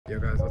Yo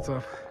guys, what's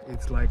up?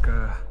 It's like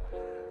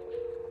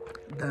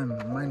damn,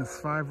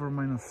 -5 or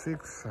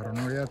 -6, I don't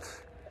know yet,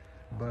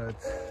 but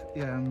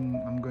yeah,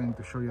 I'm going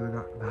to show you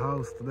the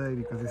house today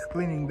because it's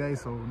cleaning day,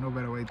 so no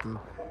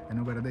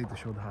better day to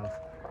show the house.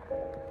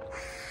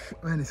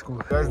 Man, it's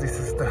cool. Guys, this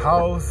is the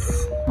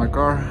house, my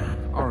car,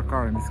 our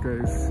car in this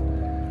case.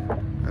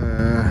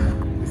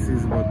 This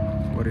is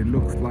what it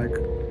looks like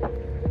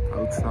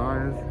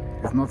outside.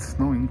 It's not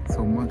snowing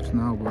so much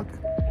now, but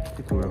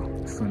it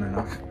will soon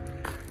enough.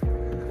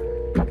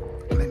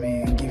 Let me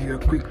give you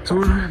a quick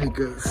tour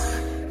because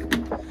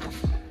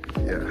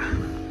yeah,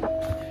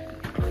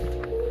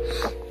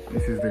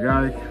 this is the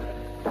guy,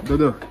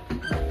 Dodo.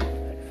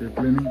 Still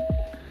cleaning.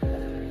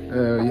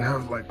 You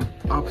have like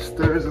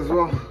upstairs as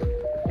well.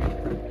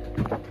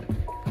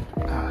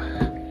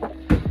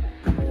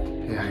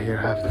 Yeah, here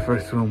I have the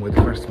first room with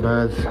the first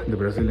bed. The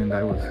Brazilian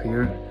guy was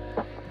here.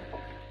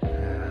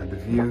 The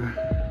view.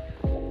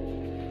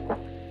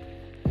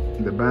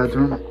 The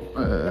bedroom. I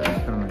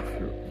don't know if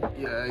you.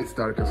 Yeah, it's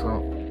dark as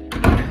well.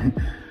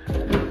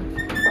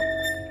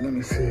 Let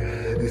me see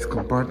this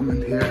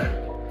compartment here.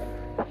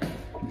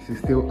 This is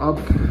still up.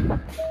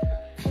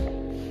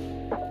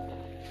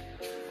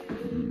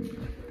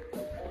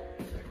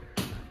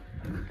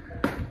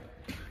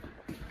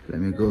 Let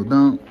me go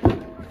down.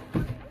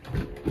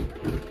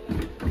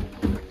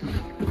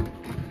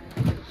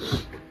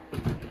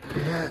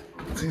 Yeah,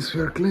 since we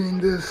are cleaning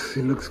this,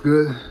 it looks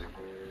good.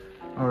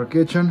 Our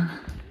kitchen.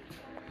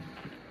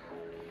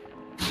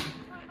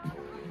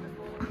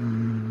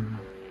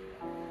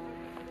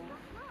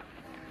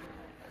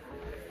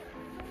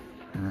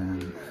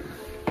 And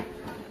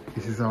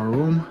this is our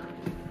room.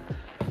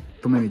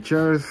 Too many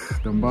chairs,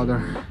 don't bother.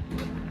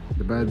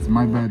 The bed's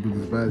my bed,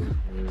 this bed.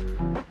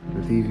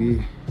 The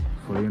TV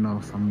for, you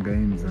know, some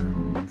games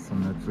and some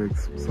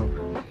Netflix. So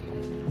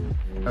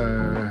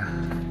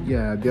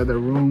yeah, the other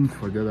room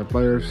for the other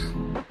players.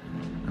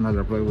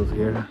 Another player was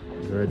here,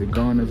 he's already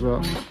gone as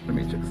well. Let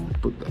me just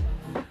put that.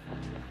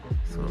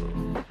 So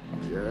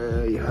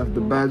yeah, you have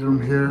the bedroom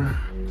here.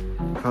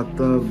 Hot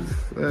tubs,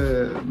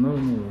 no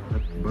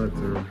hot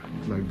butter,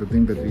 like the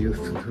thing that we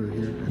used to do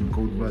here, and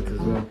cold bath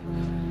as well.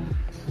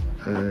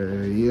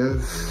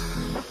 Yes,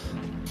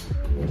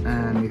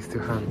 and we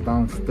still have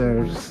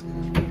downstairs.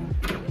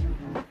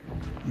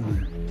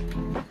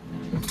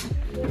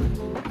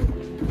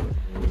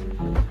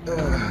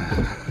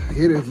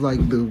 Here is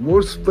like the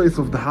worst place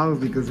of the house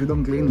because we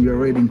don't clean. We are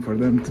waiting for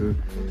them to.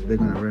 They're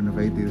gonna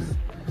renovate this.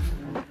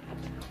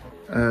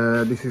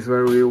 This is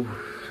where we.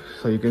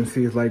 So you can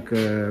see it's like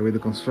with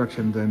the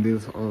construction and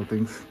these all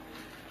things.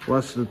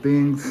 Watch the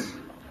things.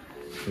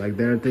 Like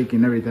they're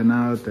taking everything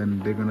out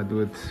and they're gonna do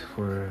it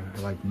for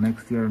like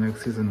next year,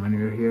 next season when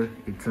you're here.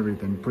 It's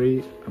everything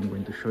pre. I'm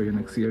going to show you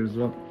next year as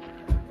well.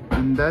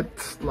 And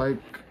that's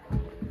like,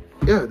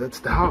 yeah, that's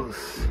the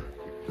house.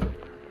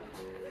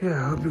 Yeah,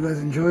 I hope you guys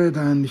enjoy it,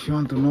 and if you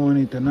want to know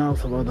anything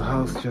else about the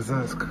house, just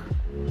ask.